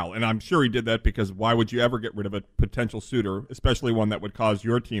 Big smile. And I'm sure he did that because why would you ever get rid of a potential suitor, especially one that would cause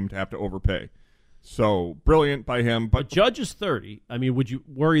your team to have to overpay? So, brilliant by him. But Judge is 30. I mean, would you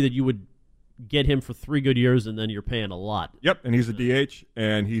worry that you would get him for 3 good years and then you're paying a lot? Yep, and he's a DH,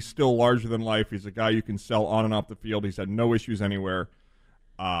 and he's still larger than life. He's a guy you can sell on and off the field. He's had no issues anywhere.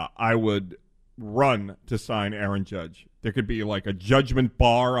 I would run to sign Aaron Judge. There could be like a judgment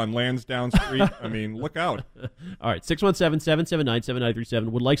bar on Lansdowne Street. I mean, look out. All right, 617-779-7937.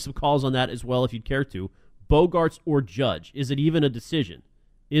 Would like some calls on that as well if you'd care to. Bogaerts or Judge? Is it even a decision?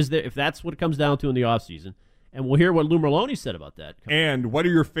 Is there, if that's what it comes down to in the offseason? And we'll hear what Lou Merlone said about that. And what are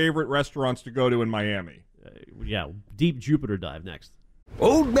your favorite restaurants to go to in Miami? Yeah, deep Jupiter dive next.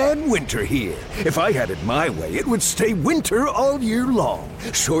 Old Man Winter here. If I had it my way, it would stay winter all year long.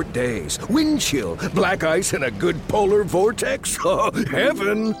 Short days, wind chill, black ice, and a good polar vortex. Oh,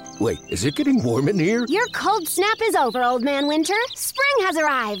 heaven. Wait, is it getting warm in here? Your cold snap is over, Old Man Winter. Spring has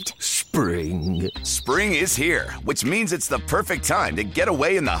arrived. Spring. Spring is here, which means it's the perfect time to get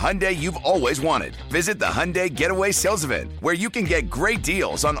away in the Hyundai you've always wanted. Visit the Hyundai Getaway Sales Event, where you can get great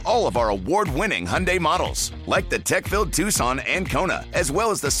deals on all of our award-winning Hyundai models, like the tech-filled Tucson and Kona, as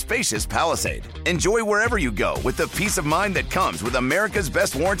well as the spacious Palisade. Enjoy wherever you go with the peace of mind that comes with America's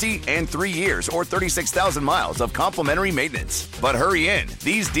best warranty and 3 years or 36,000 miles of complimentary maintenance. But hurry in,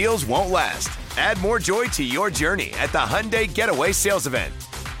 these deals won't last. Add more joy to your journey at the Hyundai Getaway Sales Event.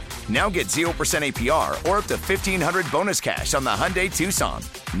 Now get 0% APR or up to $1,500 bonus cash on the Hyundai Tucson.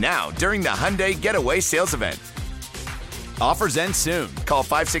 Now, during the Hyundai Getaway Sales Event. Offers end soon. Call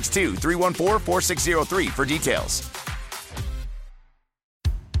 562-314-4603 for details.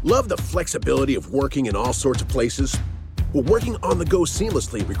 Love the flexibility of working in all sorts of places? Well, working on the go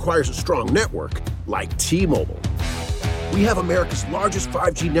seamlessly requires a strong network like T-Mobile. We have America's largest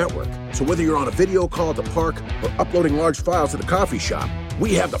 5G network, so whether you're on a video call at the park or uploading large files at the coffee shop,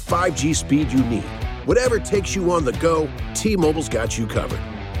 we have the 5G speed you need. Whatever takes you on the go, T-Mobile's got you covered.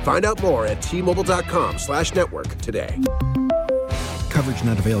 Find out more at T-Mobile.com/network today. Coverage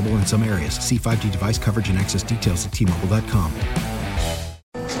not available in some areas. See 5G device coverage and access details at T-Mobile.com.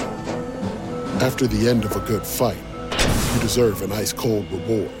 After the end of a good fight, you deserve an ice-cold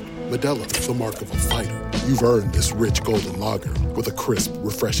reward. Modelo is the mark of a fighter. You've earned this rich golden lager with a crisp,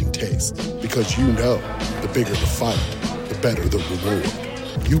 refreshing taste. Because you know, the bigger the fight, the better the reward.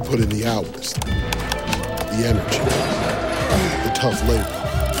 You put in the hours, the energy, the tough labor.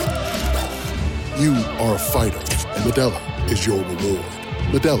 You are a fighter, and Modelo is your reward.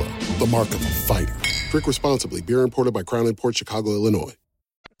 Modelo, the mark of a fighter. Drink responsibly. Beer imported by Crown Imports, Chicago, Illinois.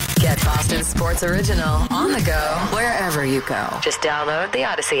 Get Boston Sports Original on the go wherever you go. Just download the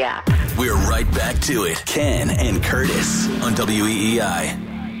Odyssey app. We're right back to it. Ken and Curtis on WEEI.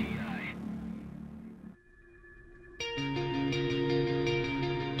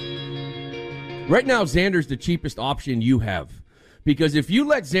 Right now, Xander's the cheapest option you have. Because if you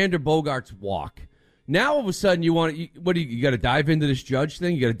let Xander Bogaerts walk, now all of a sudden you got to dive into this Judge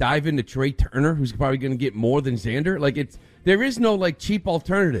thing? You got to dive into Trey Turner, who's probably going to get more than Xander? There is no cheap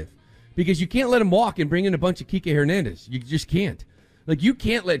alternative because you can't let him walk and bring in a bunch of Kike Hernandez. You just can't. You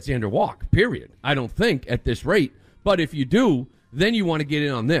can't let Xander walk, period. I don't think at this rate. But if you do, then you want to get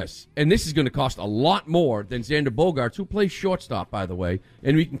in on this. And this is going to cost a lot more than Xander Bogaerts, who plays shortstop, by the way.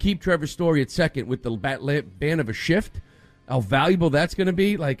 And we can keep Trevor Story at second with the ban of a shift. How valuable that's going to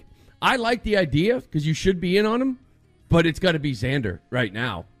be. I like the idea because you should be in on him, but it's got to be Xander right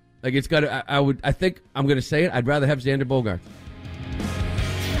now. It's got to. I think I'm going to say it. I'd rather have Xander Bogaerts.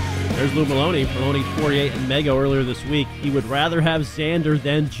 There's Lou Maloney, 48 and Mego earlier this week. He would rather have Xander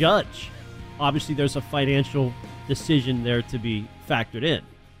than Judge. Obviously, there's a financial decision there to be factored in.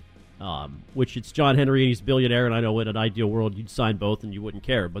 which it's John Henry and he's a billionaire, and I know in an ideal world you'd sign both and you wouldn't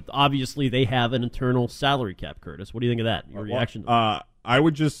care. But obviously they have an internal salary cap, Curtis. What do you think of that? Your reaction? I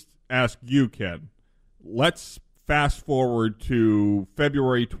would just ask you, Ken. Let's fast forward to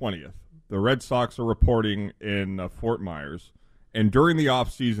February 20th. The Red Sox are reporting in Fort Myers, and during the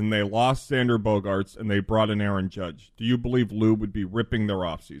offseason, they lost Xander Bogaerts and they brought in Aaron Judge. Do you believe Lou would be ripping their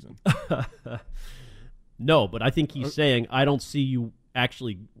offseason? No, but I think he's saying, I don't see you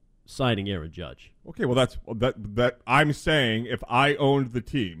actually signing Aaron Judge. Okay, well, that I'm saying if I owned the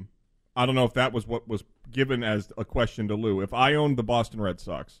team, I don't know if that was what was given as a question to Lou. If I owned the Boston Red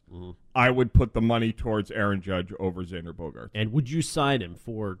Sox, I would put the money towards Aaron Judge over Xander Bogaerts. And would you sign him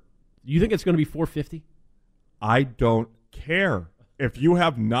for? You think it's going to be $450? I don't care. If you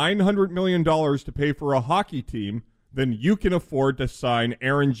have $900 million to pay for a hockey team, then you can afford to sign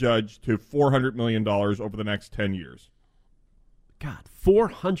Aaron Judge to $400 million over the next 10 years. God,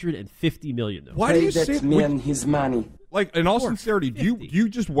 $450 million. Why do you say that man his money? Like, in all sincerity, do you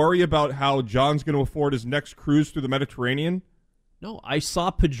just worry about how John's going to afford his next cruise through the Mediterranean? No, I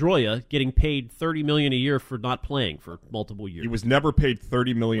saw Pedroia getting paid $30 million a year for not playing for multiple years. He was never paid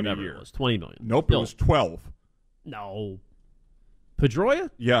 $30 million a year. It was $20 million. Nope, It was 12. No,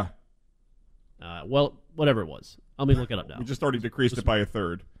 Pedroia? Yeah. Well, whatever it was. Let me look it up now. We just already decreased it by a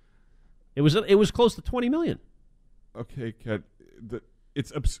third. It was close to $20 million. Okay, Ken.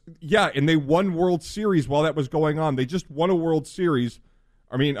 And they won World Series while that was going on. They just won a World Series.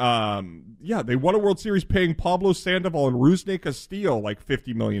 I mean, they won a World Series paying Pablo Sandoval and Rusney Castillo like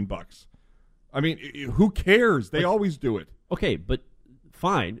 $50 million. I mean, who cares? They always do it. Okay, but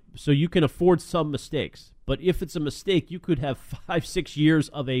fine. So you can afford some mistakes. But if it's a mistake, you could have 5-6 years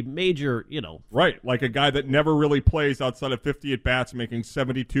of a major, Right, like a guy that never really plays outside of 50 at-bats making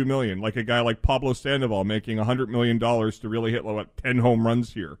 $72 million. Like a guy like Pablo Sandoval making $100 million to really hit, 10 home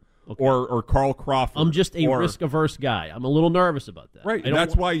runs here. Okay. Or Carl Crawford. I'm just a risk-averse guy. I'm a little nervous about that. Right, and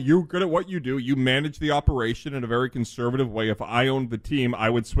that's why you're good at what you do. You manage the operation in a very conservative way. If I owned the team, I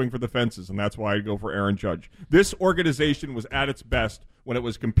would swing for the fences, and that's why I'd go for Aaron Judge. This organization was at its best when it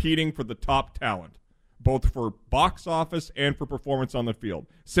was competing for the top talent, both for box office and for performance on the field.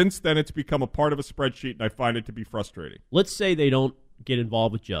 Since then, it's become a part of a spreadsheet, and I find it to be frustrating. Let's say they don't get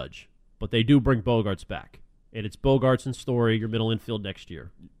involved with Judge, but they do bring Bogaerts back. And it's Bogaerts and Story, your middle infield next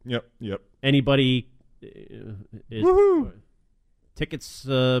year. Yep. Anybody tickets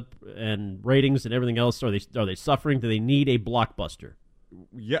and ratings and everything else, are they suffering? Do they need a blockbuster?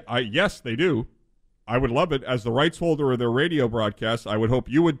 Yes, they do. I would love it. As the rights holder of their radio broadcasts, I would hope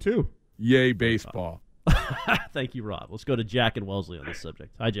you would too. Yay, baseball. Thank you, Rob. Let's go to Jack and Wellesley on this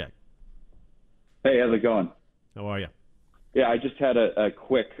subject. Hi, Jack. Hey, how's it going? How are you? Yeah, I just had a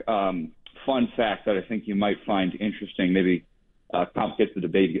quick fun fact that I think you might find interesting, maybe complicates the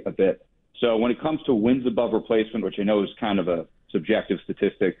debate a bit. So when it comes to wins above replacement, which I know is kind of a subjective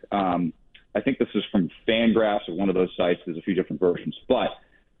statistic, I think this is from Fangraphs or one of those sites. There's a few different versions. But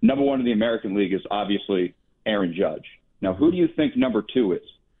number one in the American League is obviously Aaron Judge. Now, who do you think number two is?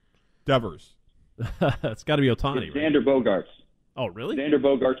 Devers. It's got to be Ohtani, it's Xander Bogaerts. Oh, really? Xander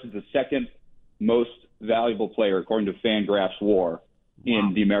Bogaerts is the second most valuable player, according to Fangraphs WAR,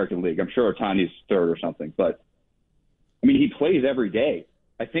 in the American League. I'm sure Ohtani's third or something. But, I mean, he plays every day.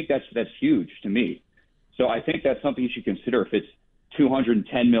 I think that's huge to me. So I think that's something you should consider if it's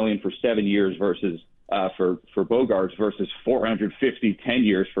 $210 million for 7 years versus for Bogaerts versus $450 10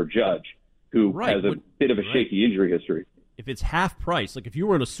 years for Judge, who has a bit of a shaky injury history. If it's half price, like if you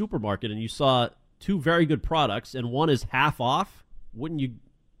were in a supermarket and you saw two very good products and one is half off, wouldn't you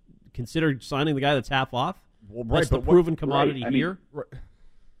consider signing the guy that's half off? Well, that's the proven commodity here. What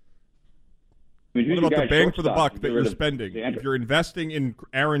about the bang for the buck that you're spending? If you're investing in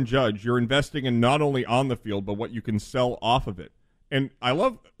Aaron Judge, you're investing in not only on the field, but what you can sell off of it. And I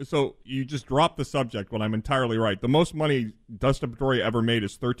love, so you just dropped the subject when I'm entirely right. The most money Dustin Pedroia ever made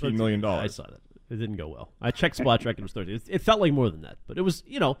is $13 million. I saw that. It didn't go well. I checked Spot Track and it was 30. It felt like more than that. But it was,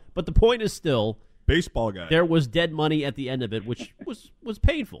 but the point is still. Baseball guy. There was dead money at the end of it, which was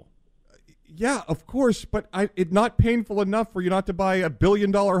painful. Yeah, of course. But it's not painful enough for you not to buy a $1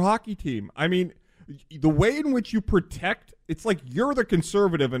 billion hockey team. I mean, the way in which you protect, it's like you're the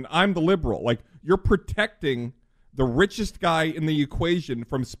conservative and I'm the liberal. Like you're protecting the richest guy in the equation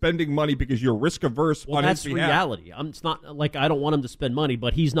from spending money because you're risk averse on his behalf. That's reality. It's not like I don't want him to spend money,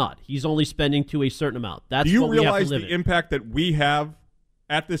 but he's not. He's only spending to a certain amount. That's Do you what realize we have to live the impact that we have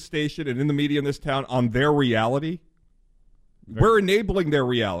at this station and in the media in this town on their reality? We're enabling their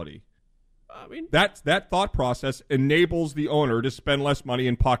reality. I mean, that thought process enables the owner to spend less money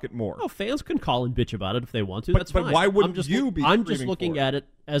and pocket more. Oh, fans can call and bitch about it if they want to. But That's fine. why wouldn't you be? I'm just looking at it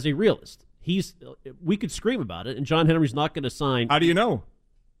as a realist. We could scream about it, and John Henry's not going to sign. How do you know?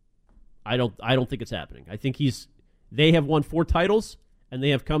 I don't think it's happening. I think they have won 4 titles, and they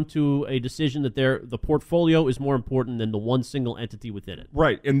have come to a decision that the portfolio is more important than the one single entity within it.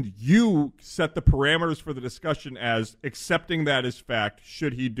 Right, and you set the parameters for the discussion as accepting that as fact,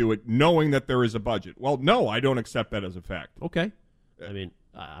 should he do it, knowing that there is a budget. Well, no, I don't accept that as a fact. Okay. I mean,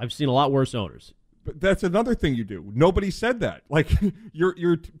 I've seen a lot worse owners. But that's another thing you do. Nobody said that. Like,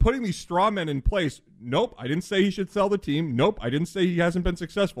 you're putting these straw men in place. Nope, I didn't say he should sell the team. Nope, I didn't say he hasn't been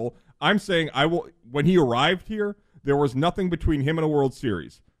successful. I'm saying when he arrived here, there was nothing between him and a World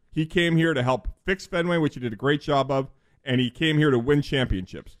Series. He came here to help fix Fenway, which he did a great job of, and he came here to win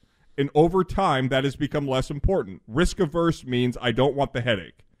championships. And over time, that has become less important. Risk-averse means I don't want the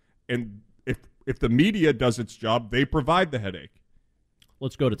headache. And if the media does its job, they provide the headache.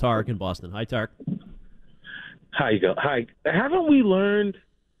 Let's go to Tarek in Boston. Hi, Tarek. Hi, you go. Hi. Haven't we learned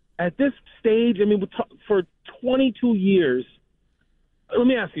at this stage, I mean, for 22 years, let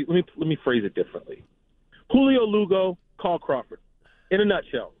me ask you, let me phrase it differently. Julio Lugo, Carl Crawford. In a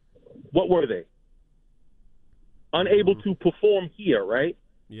nutshell, what were they? Unable to perform here, right?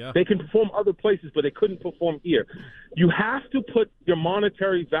 Yeah. They can perform other places, but they couldn't perform here. You have to put your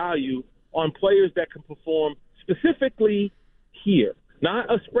monetary value on players that can perform specifically here,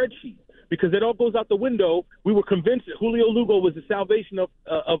 not a spreadsheet, because it all goes out the window. We were convinced that Julio Lugo was the salvation of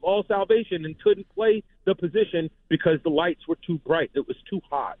all salvation and couldn't play the position because the lights were too bright. It was too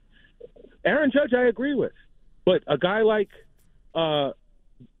hot. Aaron Judge, I agree with. But a guy like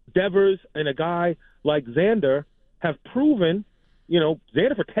Devers and a guy like Xander have proven,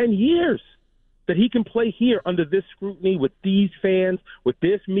 Xander for 10 years, that he can play here under this scrutiny with these fans, with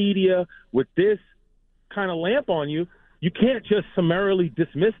this media, with this kind of lamp on you. You can't just summarily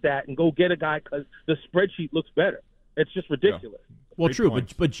dismiss that and go get a guy because the spreadsheet looks better. It's just ridiculous. Yeah. Well, true,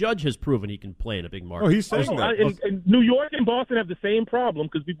 but Judge has proven he can play in a big market. Oh, he's saying that. And New York and Boston have the same problem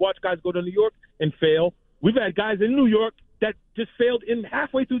because we've watched guys go to New York and fail. We've had guys in New York that just failed in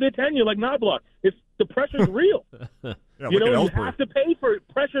halfway through their tenure, like Knobloch. The pressure's real. Yeah, you have to pay for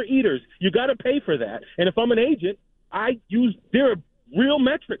pressure eaters. You got to pay for that. And if I'm an agent, there are real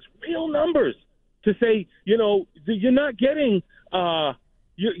metrics, real numbers to say, you're not getting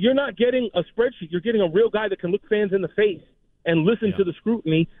you're not getting a spreadsheet. You're getting a real guy that can look fans in the face and listen to the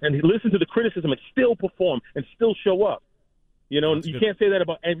scrutiny and listen to the criticism and still perform and still show up. You can't say that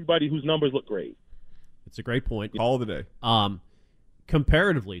about everybody whose numbers look great. It's a great point. Call of the day.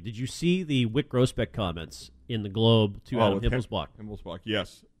 Comparatively, did you see the Wick Grossbeck comments in the Globe to Adam Himmelsbach? Himmelsbach,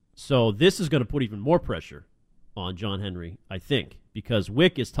 yes. So this is going to put even more pressure on John Henry, I think, because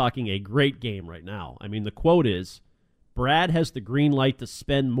Wick is talking a great game right now. I mean, the quote is, Brad has the green light to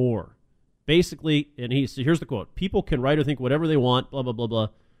spend more. Basically, and here's the quote, people can write or think whatever they want, blah, blah, blah, blah.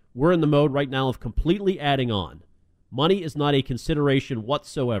 We're in the mode right now of completely adding on. Money is not a consideration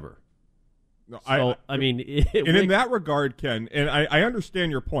whatsoever. No, so, in that regard, Ken, and I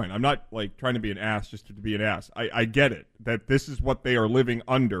understand your point. I'm not trying to be an ass just to be an ass. I get it, that this is what they are living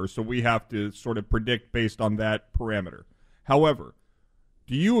under, so we have to sort of predict based on that parameter. However,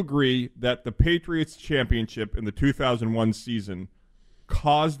 do you agree that the Patriots championship in the 2001 season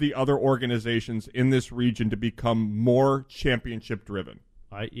caused the other organizations in this region to become more championship driven?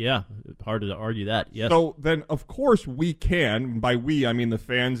 Yeah, hard to argue that. Yes. So then, of course, we can, and by we, I mean the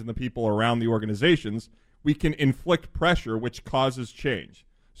fans and the people around the organizations, we can inflict pressure, which causes change.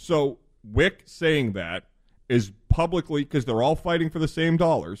 So Wick saying that is publicly, because they're all fighting for the same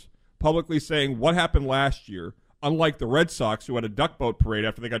dollars, publicly saying what happened last year, unlike the Red Sox, who had a duck boat parade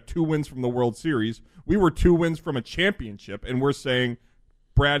after they got 2 wins from the World Series, we were 2 wins from a championship, and we're saying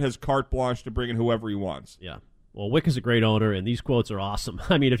Brad has carte blanche to bring in whoever he wants. Yeah. Well, Wick is a great owner, and these quotes are awesome.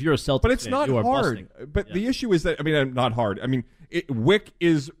 I mean, if you're a Celtics but it's fan, not you are hard. busting. But the issue is that, not hard. Wick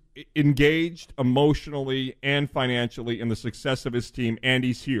is engaged emotionally and financially in the success of his team, and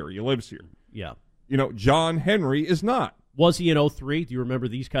he's here. He lives here. Yeah. John Henry is not. Was he in 2003? Do you remember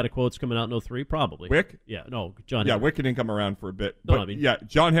these kind of quotes coming out in 2003? Probably. Wick? Yeah, no, John Yeah, Henry. Wick didn't come around for a bit. No, But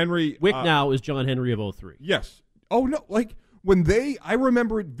John Henry. Wick now is John Henry of 2003. Yes. Oh, no, when I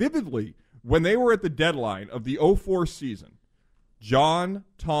remember it vividly, when they were at the deadline of the 2004 season, John,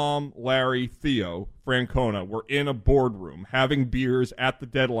 Tom, Larry, Theo, Francona were in a boardroom having beers at the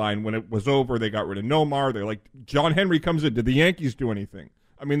deadline. When it was over, they got rid of Nomar. They're like, John Henry comes in. Did the Yankees do anything?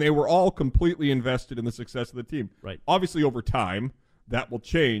 They were all completely invested in the success of the team. Right. Obviously, over time, that will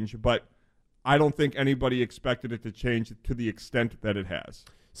change, but I don't think anybody expected it to change to the extent that it has.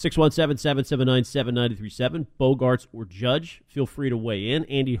 617-779-7937. Bogarts or Judge, feel free to weigh in.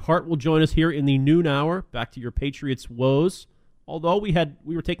 Andy Hart will join us here in the noon hour. Back to your Patriots woes. Although we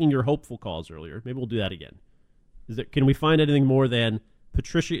were taking your hopeful calls earlier. Maybe we'll do that again. Can we find anything more than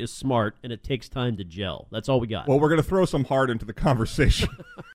Patricia is smart and it takes time to gel? That's all we got. Well, we're going to throw some heart into the conversation.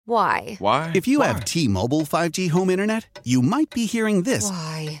 Why? If you have T-Mobile 5G home internet, you might be hearing this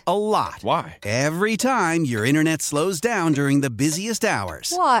Why? a lot. Why? Every time your internet slows down during the busiest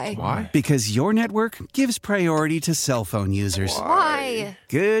hours. Why? Because your network gives priority to cell phone users. Why?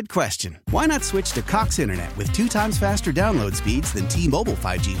 Good question. Why not switch to Cox Internet with 2 times faster download speeds than T-Mobile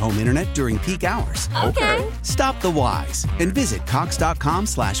 5G home internet during peak hours? Okay. Stop the whys and visit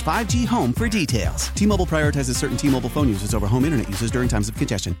cox.com/5G home for details. T-Mobile prioritizes certain T-Mobile phone users over home internet users during times of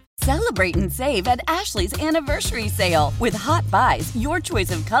congestion. Celebrate and save at Ashley's Anniversary Sale. With Hot Buys, your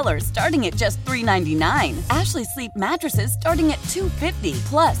choice of colors starting at just $3.99. Ashley Sleep mattresses starting at $2.50.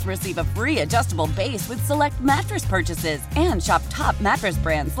 Plus, receive a free adjustable base with select mattress purchases. And shop top mattress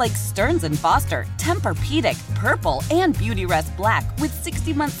brands like Stearns & Foster, Tempur-Pedic, Purple, and Beautyrest Black with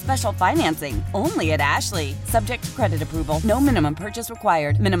 60-month special financing. Only at Ashley. Subject to credit approval. No minimum purchase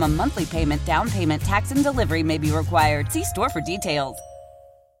required. Minimum monthly payment, down payment, tax, and delivery may be required. See store for details.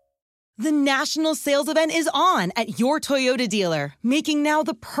 The national sales event is on at your Toyota dealer, making now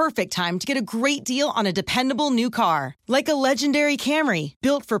the perfect time to get a great deal on a dependable new car. Like a legendary Camry,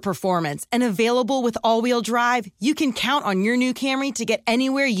 built for performance and available with all-wheel drive, you can count on your new Camry to get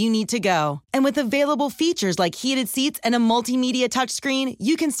anywhere you need to go. And with available features like heated seats and a multimedia touchscreen,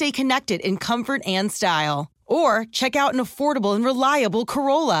 you can stay connected in comfort and style. Or check out an affordable and reliable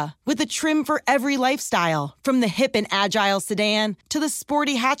Corolla with a trim for every lifestyle, from the hip and agile sedan to the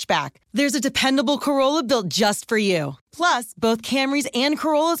sporty hatchback. There's a dependable Corolla built just for you. Plus, both Camrys and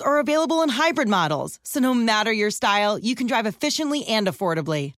Corollas are available in hybrid models, so no matter your style, you can drive efficiently and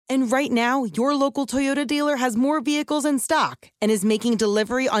affordably. And right now, your local Toyota dealer has more vehicles in stock and is making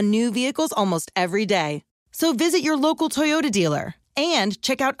delivery on new vehicles almost every day. So visit your local Toyota dealer. And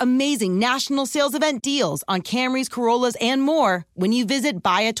check out amazing national sales event deals on Camrys, Corollas, and more when you visit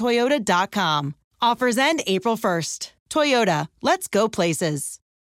buyatoyota.com. Offers end April 1st. Toyota, let's go places.